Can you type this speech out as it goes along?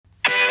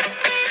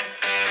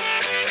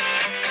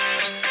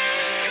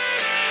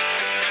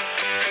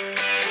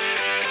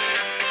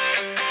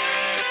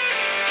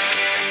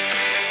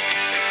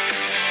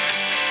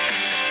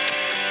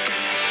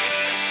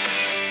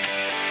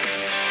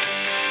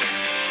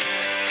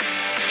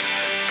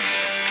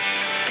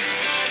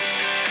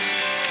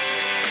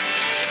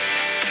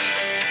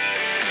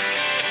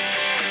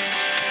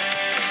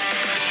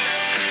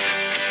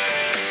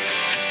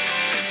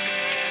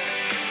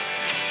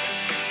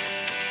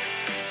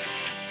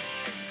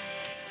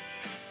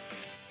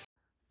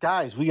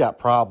Guys, we got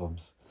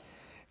problems.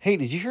 Hey,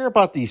 did you hear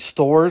about these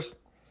stores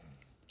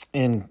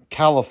in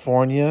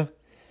California?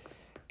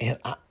 And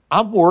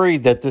I'm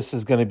worried that this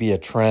is going to be a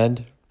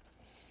trend,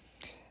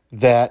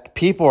 that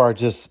people are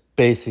just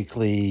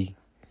basically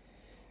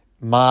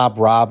mob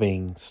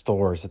robbing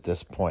stores at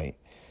this point.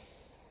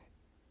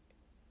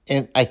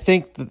 And I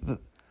think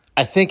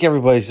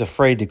everybody's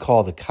afraid to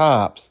call the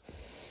cops.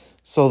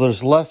 So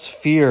there's less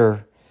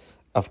fear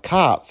of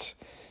cops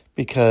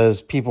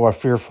because people are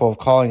fearful of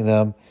calling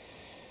them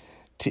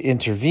to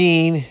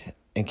intervene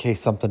in case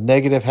something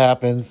negative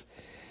happens.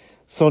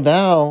 So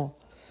now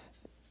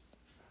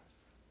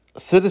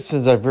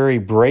citizens are very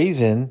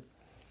brazen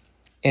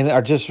and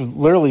are just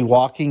literally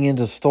walking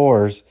into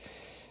stores,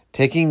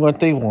 taking what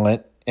they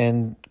want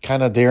and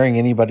kind of daring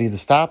anybody to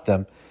stop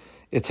them.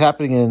 It's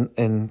happening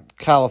in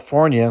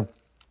California,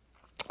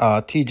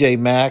 TJ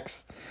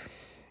Maxx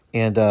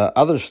and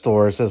other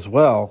stores as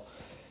well.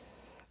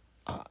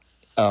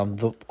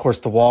 Of course,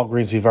 the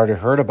Walgreens we've already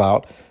heard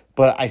about.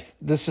 But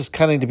this is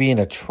kind of to be in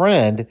a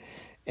trend,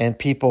 and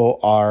people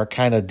are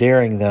kind of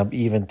daring them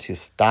even to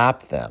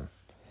stop them.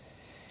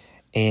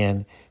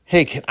 And,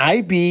 hey, can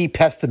I be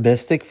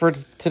pessimistic for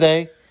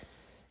today?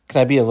 Can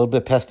I be a little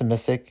bit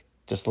pessimistic?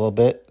 Just a little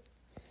bit?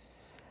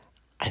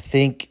 I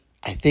think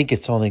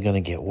it's only going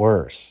to get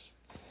worse.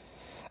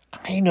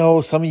 I know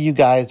some of you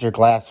guys are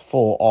glass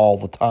full all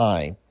the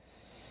time.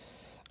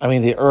 I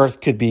mean, the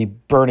earth could be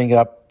burning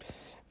up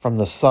from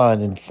the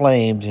sun in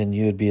flames, and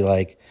you would be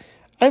like,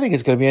 I think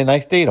it's going to be a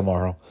nice day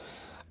tomorrow.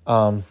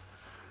 But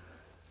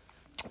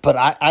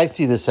I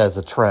see this as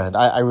a trend.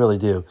 I really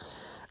do.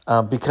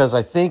 Because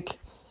I think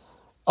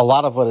a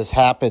lot of what has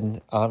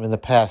happened in the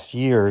past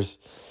years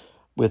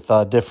with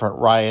different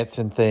riots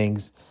and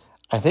things,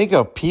 I think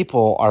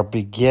people are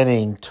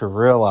beginning to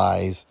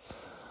realize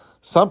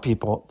some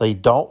people, they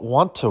don't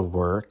want to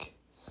work.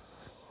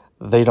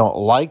 They don't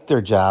like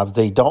their jobs.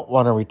 They don't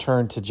want to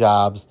return to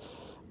jobs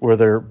where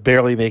they're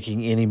barely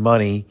making any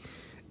money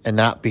and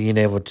not being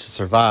able to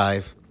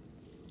survive.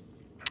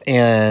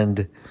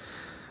 And,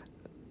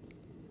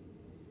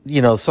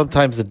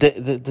 sometimes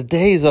the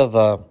days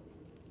of,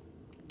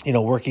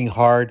 working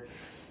hard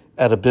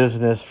at a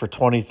business for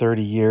 20,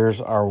 30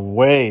 years are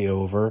way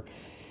over.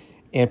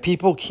 And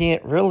people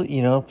can't really,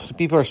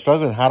 people are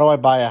struggling. How do I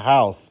buy a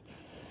house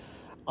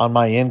on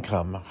my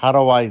income? How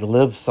do I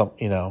live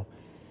and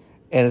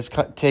it's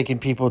taking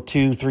people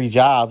 2-3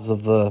 jobs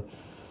of the,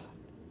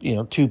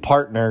 two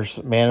partners,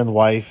 man and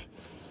wife,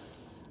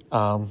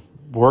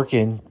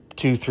 working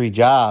 2-3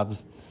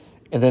 jobs,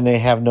 and then they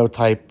have no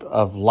type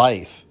of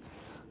life.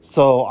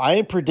 So I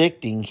am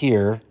predicting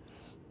here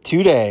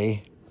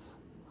today,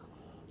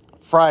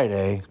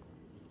 Friday,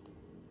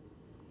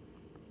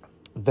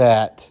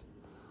 that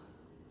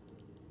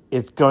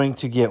it's going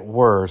to get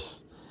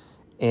worse.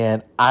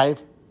 And I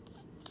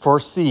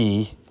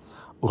foresee,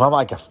 I'm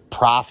like a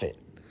prophet.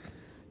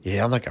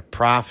 Yeah, I'm like a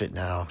prophet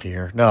now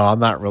here. No, I'm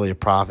not really a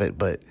prophet,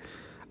 but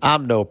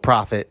I'm no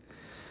prophet.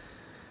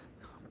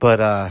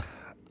 But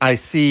I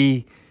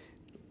see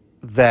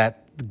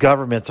that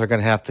governments are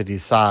going to have to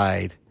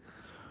decide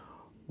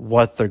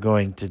what they're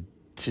going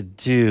to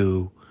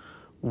do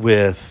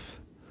with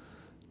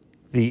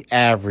the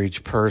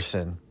average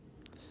person.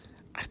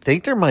 I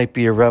think there might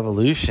be a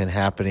revolution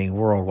happening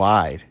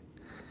worldwide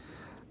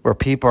where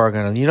people are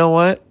going to, you know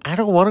what? I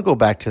don't want to go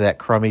back to that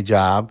crummy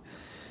job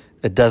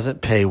that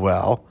doesn't pay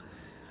well.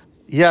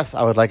 Yes,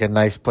 I would like a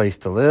nice place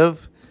to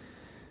live.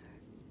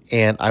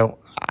 And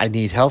I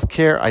need health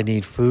care. I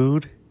need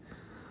food.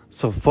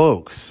 So,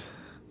 folks,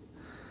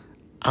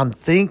 I'm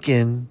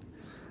thinking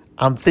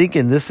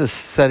this is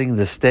setting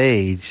the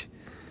stage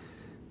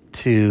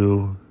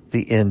to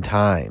the end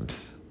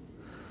times.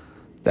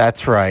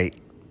 That's right.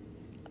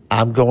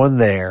 I'm going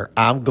there.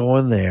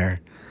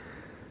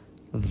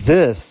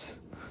 This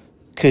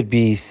could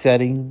be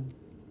setting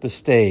the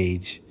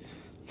stage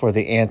for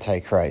the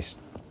Antichrist.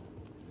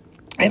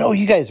 I know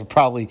you guys are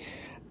probably...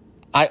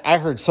 I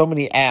heard so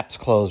many apps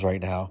close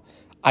right now.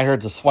 I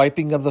heard the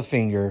swiping of the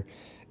finger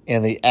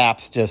and the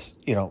apps just,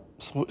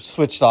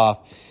 switched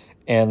off,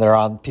 and they're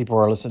on. People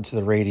are listening to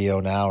the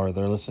radio now, or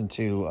they're listening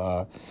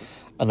to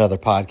another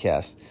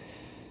podcast.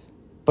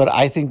 But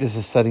I think this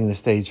is setting the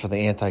stage for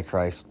the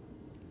Antichrist.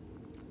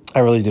 I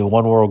really do.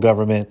 One world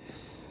government.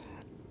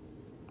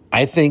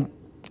 I think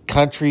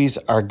countries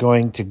are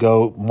going to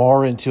go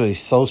more into a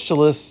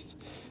socialist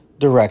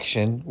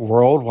direction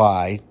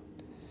worldwide.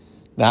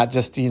 Not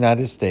just the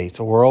United States,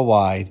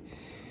 worldwide.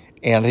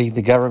 And I think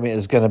the government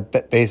is going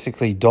to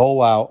basically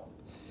dole out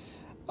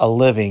a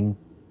living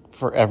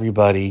for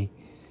everybody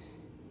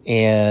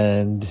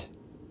and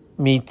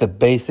meet the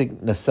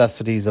basic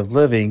necessities of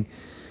living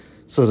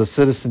so the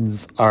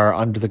citizens are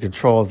under the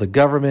control of the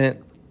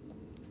government,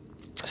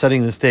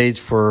 setting the stage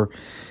for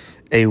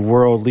a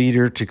world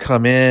leader to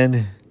come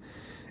in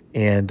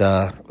and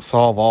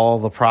solve all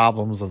the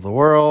problems of the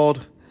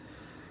world.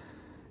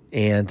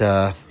 And,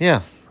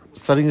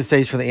 setting the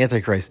stage for the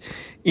Antichrist.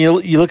 You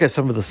look at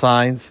some of the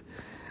signs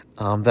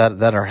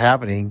that are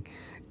happening,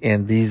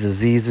 and these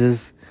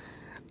diseases,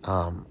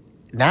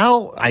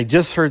 now I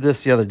just heard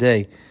this the other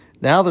day.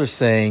 Now they're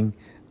saying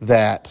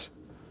that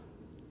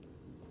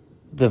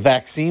the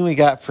vaccine we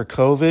got for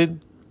COVID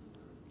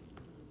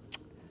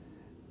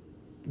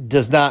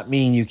does not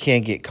mean you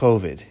can't get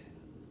COVID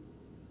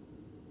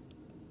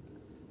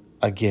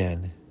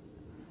again.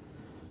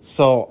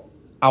 So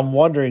I'm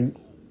wondering,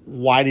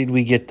 why did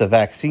we get the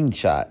vaccine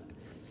shot?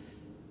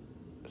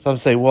 Some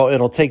say, well,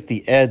 it'll take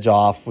the edge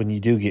off when you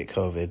do get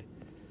COVID,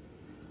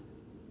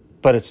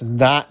 but it's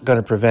not going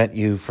to prevent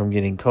you from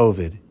getting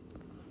COVID.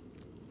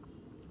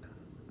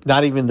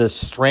 Not even the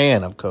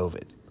strand of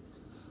COVID.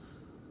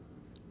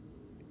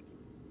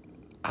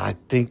 I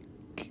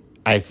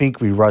think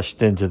we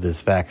rushed into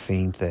this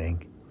vaccine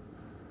thing.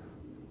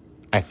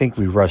 I think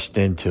we rushed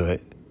into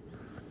it.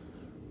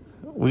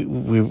 We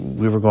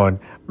were going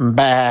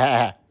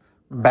bah,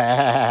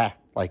 bah,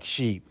 like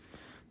sheep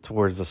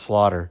towards the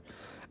slaughter.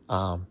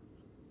 I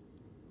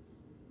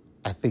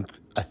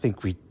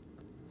think we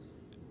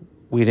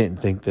didn't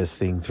think this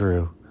thing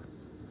through.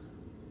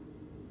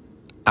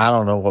 I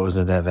don't know what was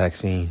in that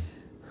vaccine.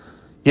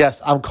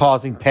 Yes, I'm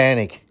causing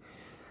panic.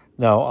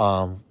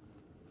 No,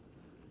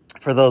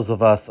 for those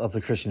of us of the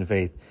Christian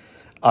faith,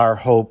 our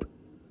hope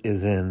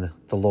is in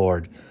the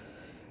Lord.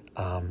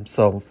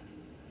 So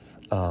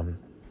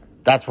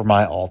that's where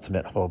my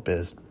ultimate hope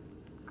is.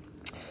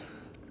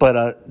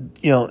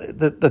 But,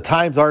 the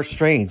times are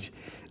strange.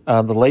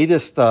 The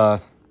latest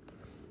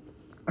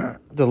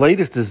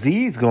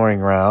disease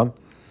going around,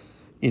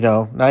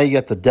 now you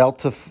got the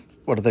Delta,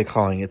 what are they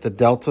calling it? The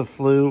Delta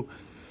flu,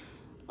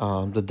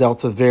 the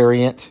Delta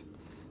variant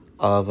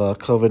of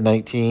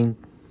COVID-19.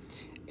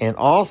 And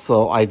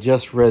also, I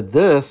just read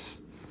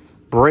this,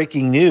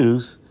 breaking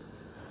news,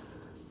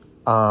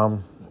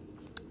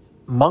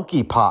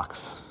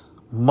 monkeypox.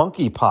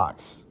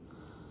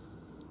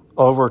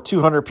 Over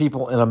 200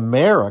 people in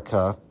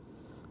America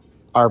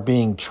are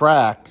being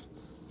tracked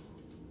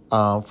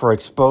for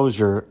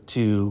exposure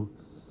to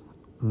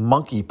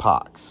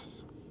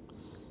monkeypox.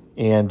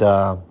 And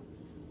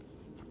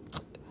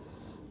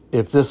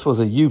if this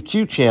was a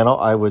YouTube channel,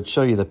 I would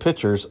show you the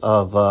pictures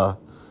of the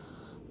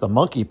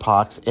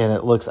monkeypox, and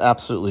it looks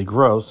absolutely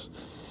gross.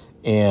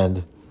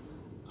 And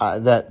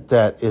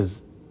that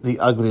is the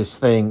ugliest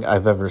thing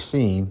I've ever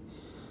seen.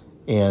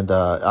 And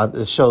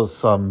it shows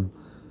some.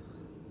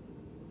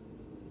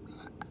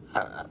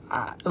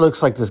 It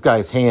looks like this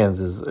guy's hands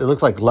it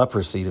looks like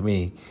leprosy to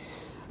me,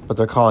 but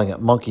they're calling it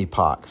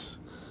monkeypox.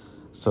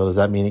 So does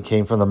that mean it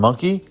came from the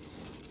monkey?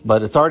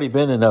 But it's already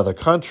been in other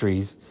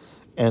countries,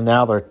 and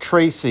now they're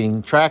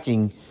tracking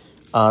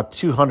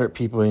 200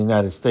 people in the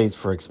United States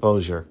for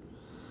exposure.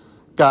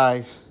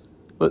 Guys,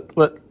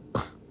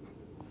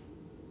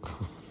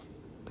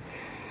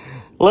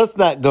 let's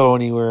not go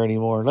anywhere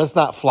anymore. Let's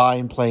not fly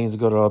in planes to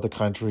go to other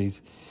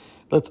countries.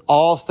 Let's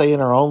all stay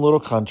in our own little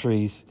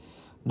countries.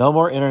 No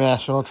more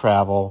international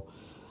travel.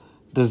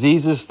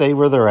 Diseases stay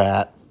where they're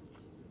at.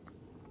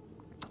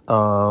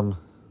 I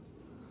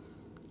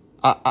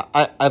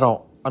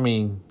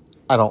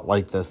don't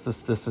like this.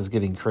 This is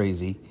getting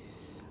crazy.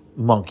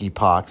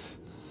 Monkeypox.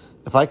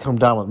 If I come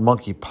down with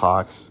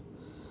monkeypox,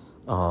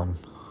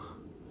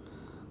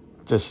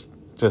 just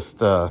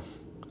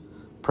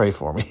pray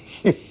for me.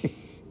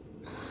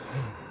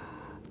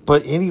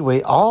 But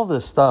anyway, all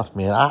this stuff,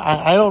 man,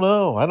 I don't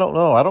know. I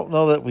don't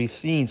know that we've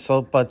seen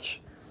so much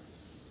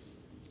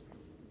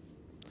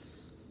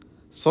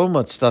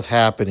stuff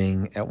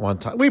happening at one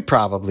time. We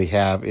probably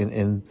have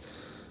in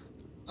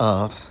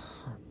other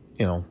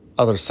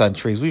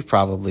centuries. We've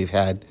probably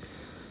had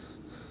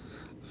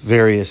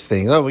various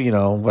things.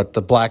 But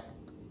the Black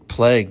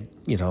Plague,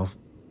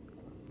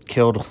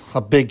 killed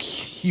a big,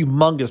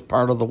 humongous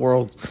part of the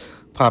world's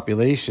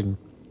population.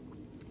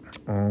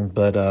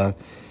 But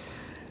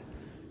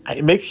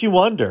it makes you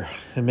wonder.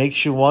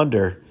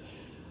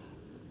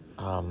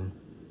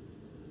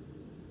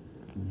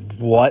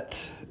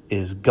 What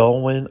is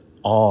going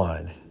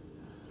on?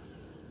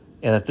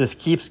 And if this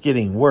keeps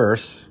getting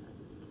worse,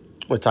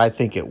 which I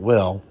think it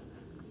will,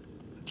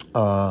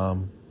 I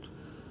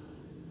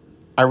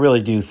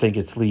really do think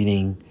it's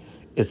setting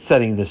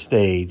the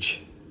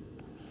stage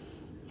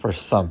for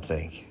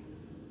something.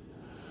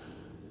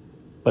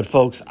 But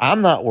folks,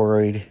 I'm not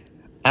worried.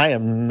 I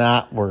am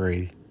not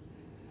worried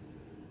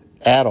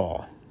at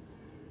all,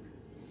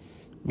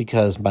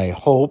 because my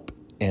hope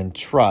and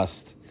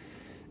trust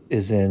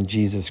is in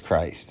Jesus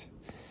Christ.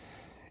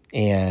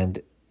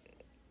 And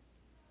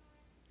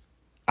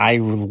I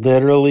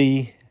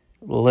literally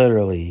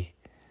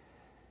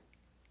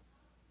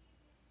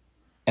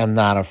am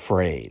not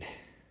afraid.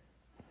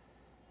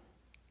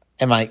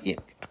 Am I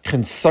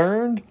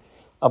concerned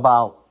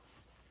about,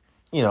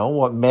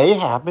 what may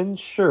happen?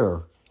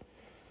 Sure.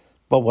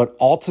 But what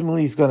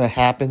ultimately is going to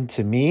happen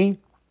to me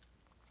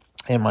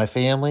and my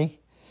family,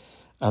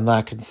 I'm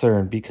not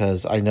concerned,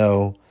 because I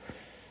know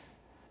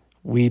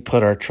we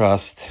put our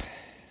trust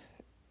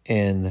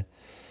in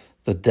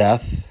the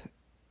death,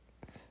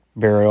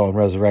 burial, and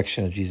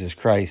resurrection of Jesus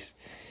Christ.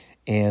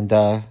 And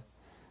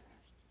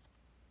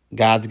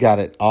God's got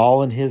it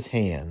all in his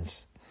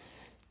hands.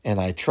 And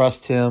I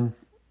trust him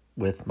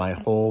with my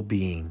whole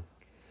being.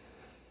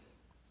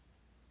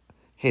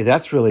 Hey,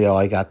 that's really all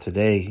I got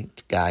today,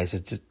 guys.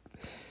 It's just,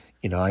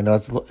 I know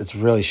it's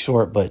really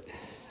short, but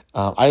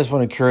I just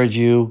want to encourage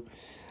you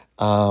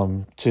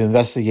to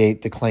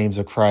investigate the claims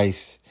of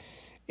Christ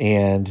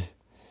and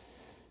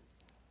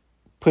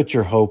put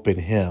your hope in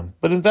him.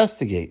 But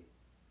investigate.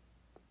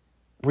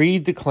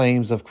 Read the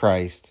claims of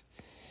Christ,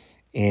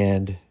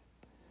 and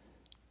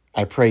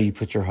I pray you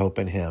put your hope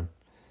in him.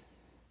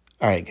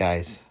 All right,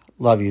 guys.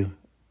 Love you.